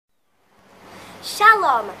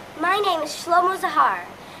Shalom, my name is Shlomo Zahar,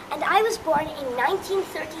 and I was born in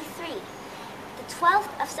 1933, the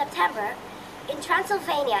 12th of September, in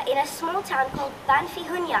Transylvania, in a small town called Banfi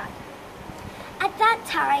Hunyad. At that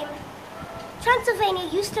time, Transylvania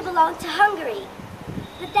used to belong to Hungary,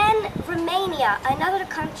 but then Romania, another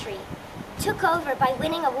country, took over by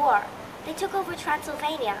winning a war. They took over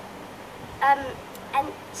Transylvania, and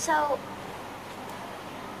so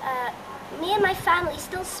me and my family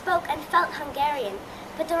still spoke and felt Hungarian,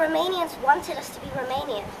 but the Romanians wanted us to be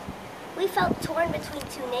Romanian. We felt torn between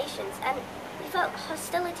two nations, and we felt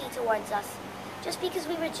hostility towards us, just because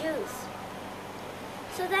we were Jews.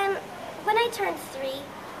 So then, when I turned 3,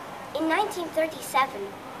 in 1937,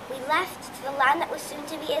 we left to the land that was soon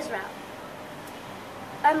to be Israel.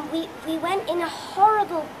 We went in a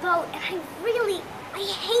horrible boat, and I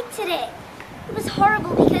hated it. It was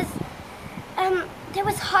horrible because there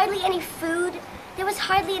was hardly any food, there was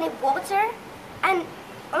hardly any water, and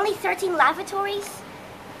only 13 lavatories.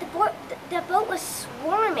 The boat was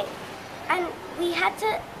swarming, and we had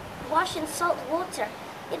to wash in salt water.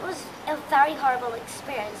 It was a very horrible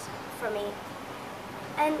experience for me.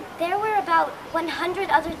 And there were about 100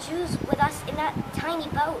 other Jews with us in that tiny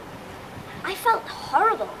boat. I felt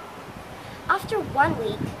horrible. After 1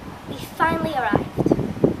 week, we finally arrived.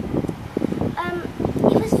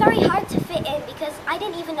 It was very hard to fit in because I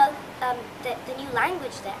didn't even know the new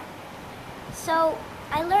language there. So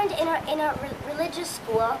I learned in a religious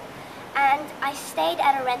school, and I stayed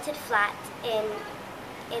at a rented flat in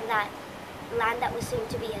that land that was soon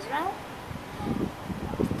to be Israel.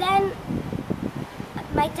 Then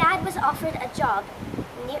my dad was offered a job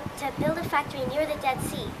to build a factory near the Dead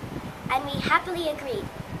Sea, and we happily agreed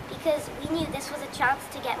because we knew this was a chance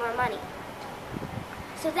to get more money.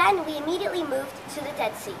 So then we immediately moved to the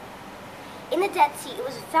Dead Sea. In the Dead Sea, it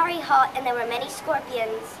was very hot and there were many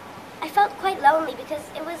scorpions. I felt quite lonely because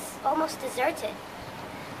it was almost deserted.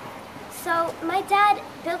 So my dad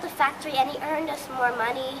built a factory and he earned us more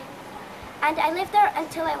money, and I lived there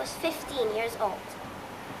until I was 15 years old.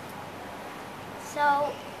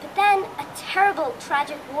 But then a terrible,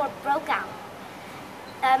 tragic war broke out.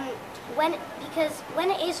 Because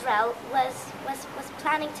when Israel was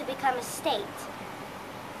planning to become a state,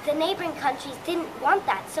 the neighboring countries didn't want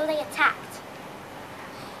that, so they attacked.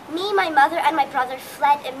 Me, my mother, and my brother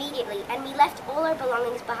fled immediately, and we left all our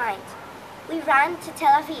belongings behind. We ran to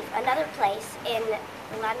Tel Aviv, another place in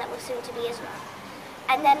the land that was soon to be Israel.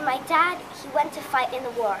 And then my dad, he went to fight in the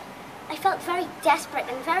war. I felt very desperate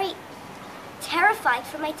and very terrified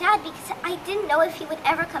for my dad because I didn't know if he would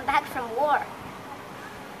ever come back from war.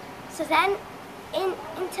 So then, in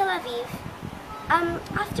Tel Aviv,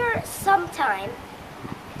 after some time,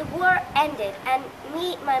 the war ended, and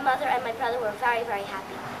me, my mother, and my brother were very, very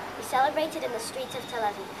happy. We celebrated in the streets of Tel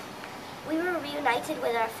Aviv. We were reunited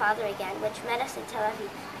with our father again, which met us in Tel Aviv.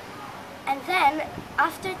 And then,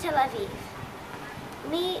 after Tel Aviv,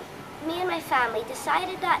 me and my family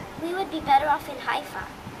decided that we would be better off in Haifa,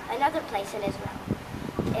 another place in Israel,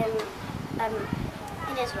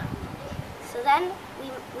 in Israel. So then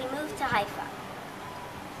we moved to Haifa,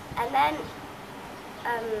 and then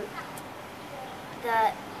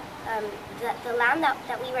the land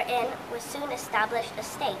that we were in was soon established a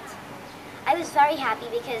state. I was very happy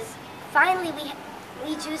because finally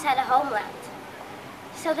we Jews had a homeland.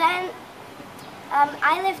 So then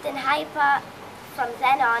I lived in Haifa from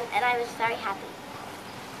then on, and I was very happy.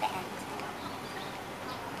 The end.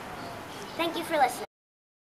 Thank you for listening.